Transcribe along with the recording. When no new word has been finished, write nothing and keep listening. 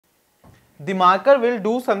the marker will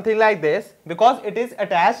do something like this, because it is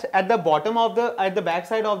attached at the bottom of the back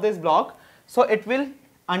side of this block. So it will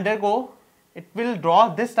draw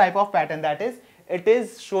this type of pattern, that is, it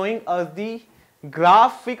is showing us the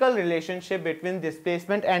graphical relationship between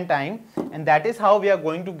displacement and time, and that is how we are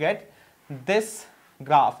going to get this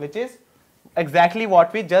graph, which is exactly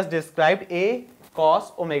what we just described, A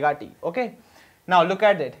cos omega t. Okay, now look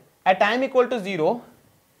at it. At time equal to 0,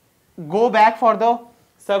 go back for the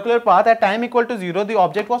circular path. At time equal to 0, the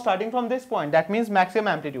object was starting from this point, that means maximum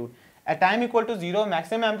amplitude. At time equal to 0,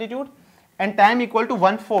 maximum amplitude, and time equal to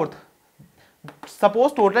 1/4.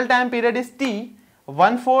 Suppose total time period is t,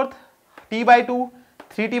 1/4, t by 2,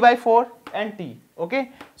 3t by 4 and t.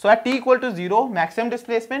 Okay, so at t equal to 0, maximum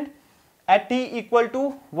displacement. At t equal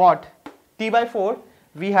to what? T by 4,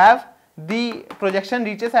 we have the projection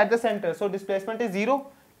reaches at the center, so displacement is 0,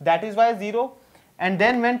 that is why 0. And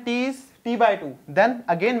then when t is t by 2, then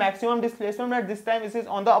again maximum displacement, but this time this is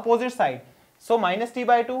on the opposite side, so minus t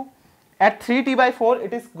by 2. At 3t by 4,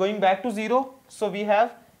 it is going back to 0, so we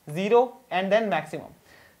have 0 and then maximum.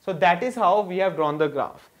 So that is how we have drawn the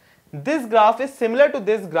graph. This graph is similar to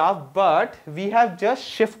this graph, but we have just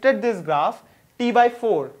shifted this graph t by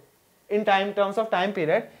 4 in terms of time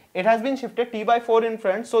period. It has been shifted t by 4 in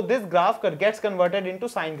front, so this graph gets converted into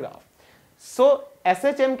sine graph. So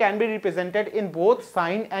SHM can be represented in both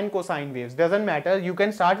sine and cosine waves, doesn't matter. You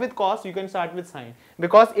can start with cos, you can start with sine,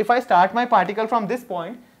 because if I start my particle from this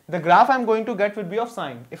point, the graph I am going to get would be of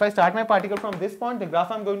sine. If I start my particle from this point, the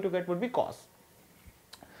graph I am going to get would be cos.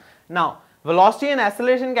 Now, velocity and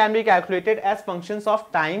acceleration can be calculated as functions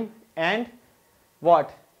of time and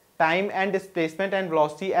what? Time and displacement and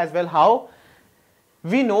velocity as well. How?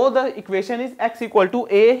 We know the equation is x equal to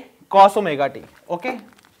a cos omega t. Okay,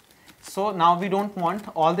 so now we don't want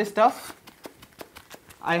all this stuff.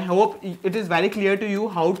 I hope it is very clear to you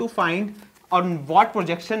how to find on what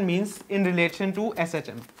projection means in relation to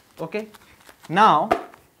SHM. Okay, now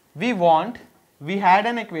we had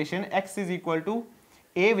an equation x is equal to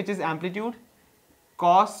a, which is amplitude,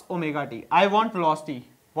 cos omega t. I want velocity.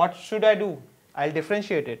 What should I do? I'll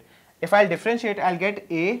differentiate it. If I'll differentiate, I'll get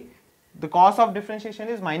a, the cos of differentiation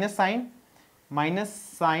is minus sine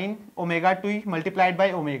omega t multiplied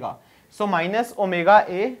by omega. So minus omega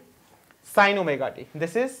a sine omega t.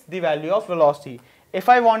 This is the value of velocity. If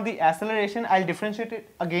I want the acceleration, I'll differentiate it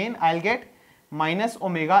again. I'll get minus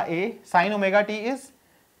omega a sine omega t is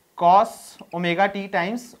cos omega t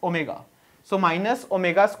times omega. So minus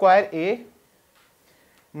omega square a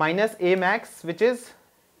minus a max, which is,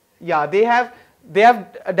 yeah, they have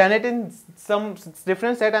done it in some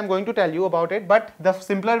different set. I'm going to tell you about it, but the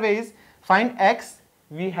simpler way is find x.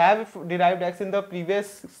 We have derived x in the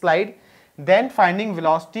previous slide, then finding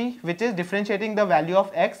velocity, which is differentiating the value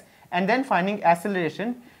of x, and then finding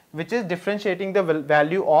acceleration, which is differentiating the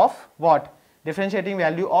value of what? Differentiating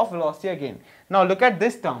value of velocity again. Now look at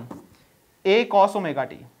this term, a cos omega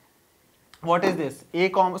t. What is this? A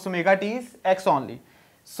cos omega t is x only.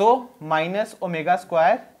 So minus omega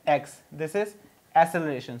square x. This is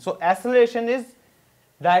acceleration. So acceleration is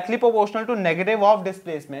directly proportional to negative of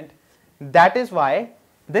displacement. That is why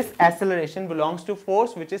this acceleration belongs to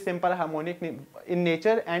force, which is simple harmonic in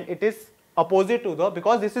nature, and it is opposite to the,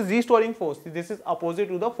 because this is restoring force, this is opposite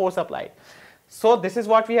to the force applied. So this is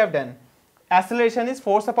what we have done. Acceleration is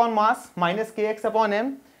force upon mass minus kx upon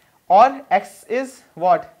m, or x is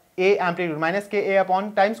what? A amplitude minus ka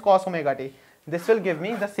upon times cos omega t. This will give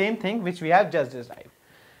me the same thing which we have just derived.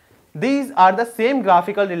 These are the same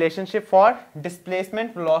graphical relationship for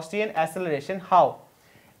displacement, velocity and acceleration. How?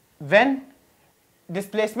 When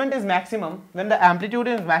displacement is maximum, when the amplitude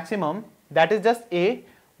is maximum, that is just a,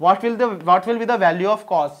 what will be the value of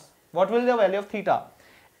cos? What will be the value of theta?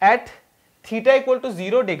 At theta equal to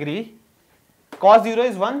 0 degree, cos 0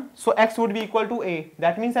 is 1, so x would be equal to a.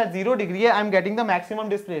 That means at 0 degree I am getting the maximum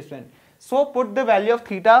displacement. So put the value of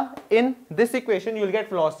theta in this equation, you will get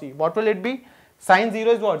velocity. What will it be? Sine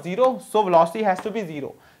 0 is what? 0. So velocity has to be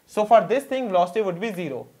 0. So for this thing, velocity would be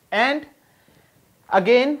 0. And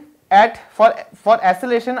again, for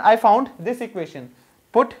acceleration, I found this equation.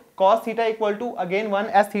 Put cos theta equal to again 1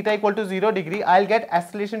 as theta equal to 0 degree. I'll get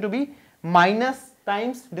acceleration to be minus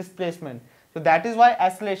times displacement. So that is why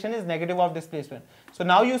acceleration is negative of displacement. So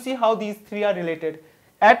now you see how these three are related.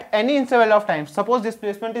 At any interval of time, suppose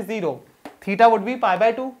displacement is 0, theta would be pi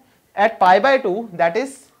by 2. At pi by 2, that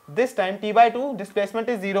is this time t by 2, displacement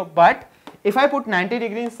is 0. But if I put 90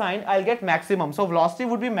 degree in sine, I'll get maximum. So velocity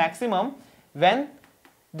would be maximum when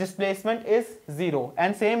displacement is 0.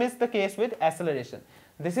 And same is the case with acceleration.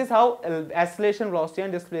 This is how acceleration, velocity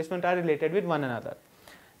and displacement are related with one another.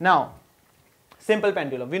 Now, Simple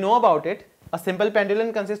pendulum, we know about it. A simple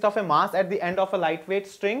pendulum consists of a mass at the end of a lightweight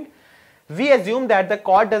string. We assume that the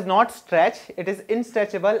cord does not stretch, it is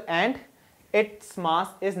unstretchable and its mass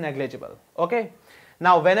is negligible. Okay.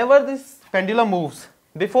 Now whenever this pendulum moves,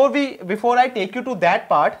 before I take you to that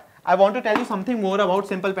part, I want to tell you something more about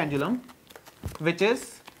simple pendulum, which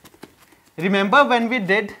is, remember when we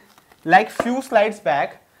did like few slides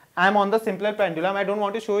back, I am on the simpler pendulum, I don't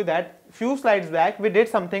want to show you that. Few slides back we did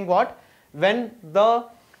something what, when the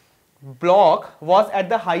block was at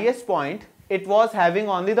the highest point, it was having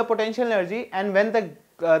only the potential energy, and when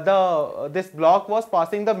this block was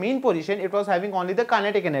passing the mean position, it was having only the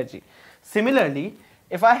kinetic energy. Similarly,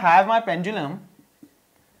 if I have my pendulum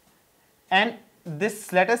and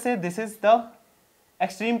this, let us say this is the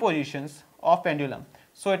extreme positions of pendulum,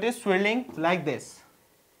 so it is swirling like this.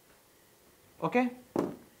 Okay.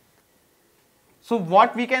 So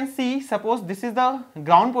what we can see, suppose this is the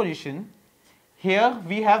ground position, here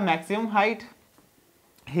we have maximum height,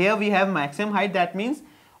 here we have maximum height, that means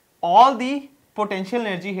all the potential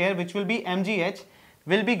energy here, which will be mgh,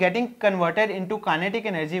 will be getting converted into kinetic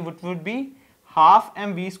energy, which would be half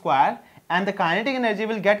mv square, and the kinetic energy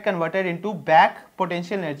will get converted into back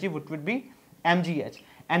potential energy, which would be mgh.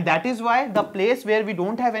 And that is why the place where we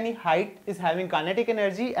don't have any height is having kinetic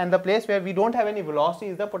energy, and the place where we don't have any velocity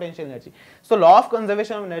is the potential energy. So law of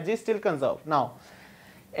conservation of energy is still conserved. Now,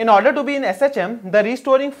 in order to be in SHM, the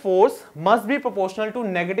restoring force must be proportional to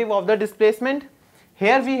negative of the displacement.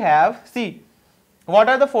 Here we have, see, what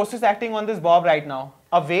are the forces acting on this bob right now?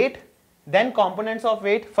 A weight, then components of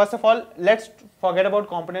weight. First of all, let's forget about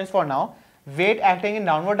components for now. Weight acting in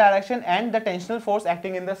downward direction and the tensional force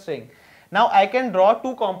acting in the string. Now I can draw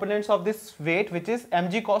two components of this weight, which is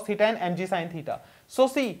mg cos theta and mg sin theta. So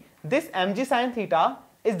see, this mg sin theta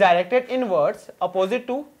is directed inwards, opposite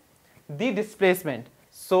to the displacement.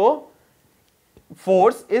 So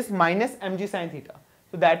force is minus mg sin theta.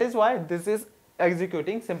 So that is why this is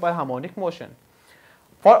executing simple harmonic motion.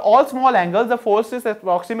 For all small angles, the force is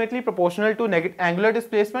approximately proportional to angular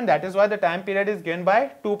displacement. That is why the time period is given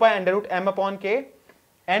by 2 pi under root m upon k.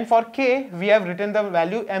 And for k, we have written the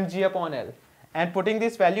value mg upon L. And putting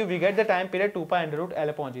this value, we get the time period 2 pi under root L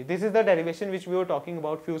upon g. This is the derivation which we were talking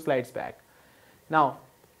about few slides back. Now,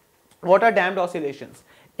 what are damped oscillations?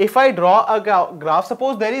 If I draw a graph,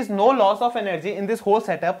 suppose there is no loss of energy in this whole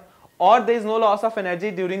setup, or there is no loss of energy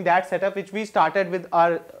during that setup which we started with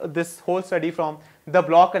this whole study from the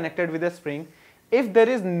block connected with the spring. If there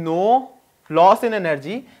is no loss in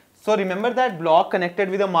energy, so remember that block connected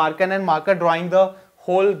with a marker and marker drawing the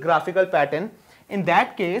whole graphical pattern. In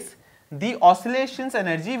that case, the oscillations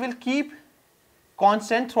energy will keep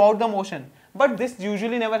constant throughout the motion. But this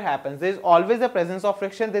usually never happens. There is always the presence of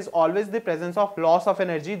friction, there is always the presence of loss of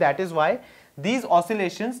energy. That is why these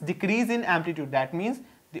oscillations decrease in amplitude. That means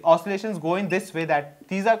the oscillations go in this way, that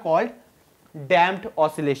these are called damped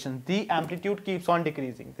oscillations. The amplitude keeps on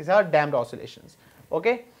decreasing. These are damped oscillations.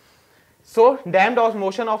 Okay. So damped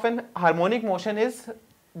motion of an harmonic motion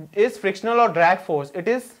is frictional or drag force. It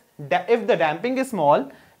is, if the damping is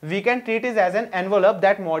small, we can treat it as an envelope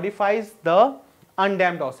that modifies the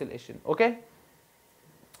undamped oscillation. Okay.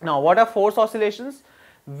 Now what are force oscillations?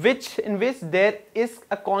 In which there is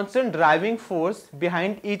a constant driving force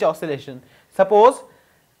behind each oscillation. Suppose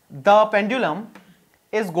the pendulum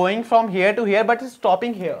is going from here to here but is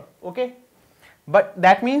stopping here. Okay. But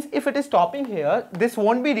that means if it is stopping here, this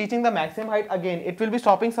won't be reaching the maximum height again, it will be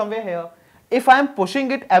stopping somewhere here. If I am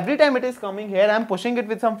pushing it, every time it is coming here, I am pushing it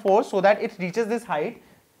with some force so that it reaches this height.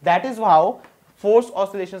 That is how force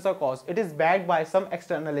oscillations are caused. It is backed by some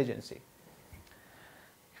external agency.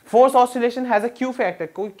 Force oscillation has a Q factor.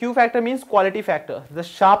 Q factor means quality factor. The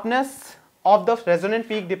sharpness of the resonant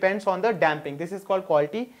peak depends on the damping. This is called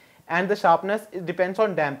quality, and the sharpness depends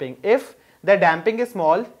on damping. If the damping is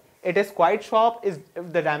small, it is quite sharp. If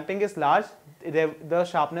the damping is large, the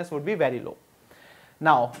sharpness would be very low.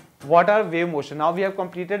 Now, what are wave motion? Now we have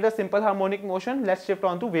completed the simple harmonic motion. Let's shift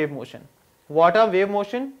on to wave motion. What are wave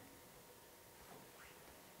motion?